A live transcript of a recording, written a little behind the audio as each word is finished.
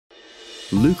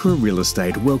LUCRA Real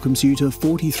Estate welcomes you to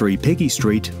 43 Peggy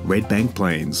Street, Redbank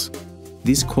Plains.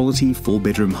 This quality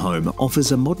 4-bedroom home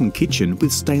offers a modern kitchen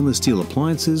with stainless steel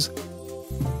appliances,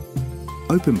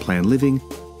 open plan living,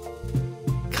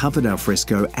 covered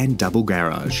alfresco and double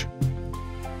garage.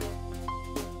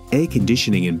 Air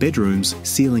conditioning in bedrooms,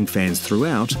 ceiling fans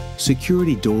throughout,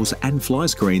 security doors and fly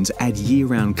screens add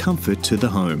year-round comfort to the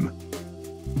home.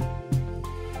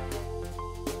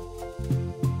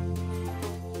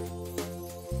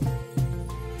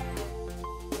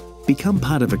 Become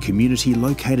part of a community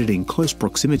located in close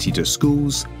proximity to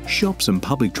schools, shops and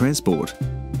public transport.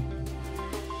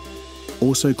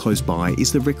 Also close by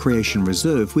is the Recreation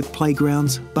Reserve with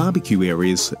playgrounds, barbecue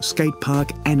areas, skate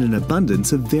park and an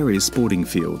abundance of various sporting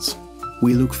fields.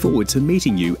 We look forward to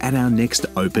meeting you at our next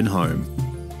open home.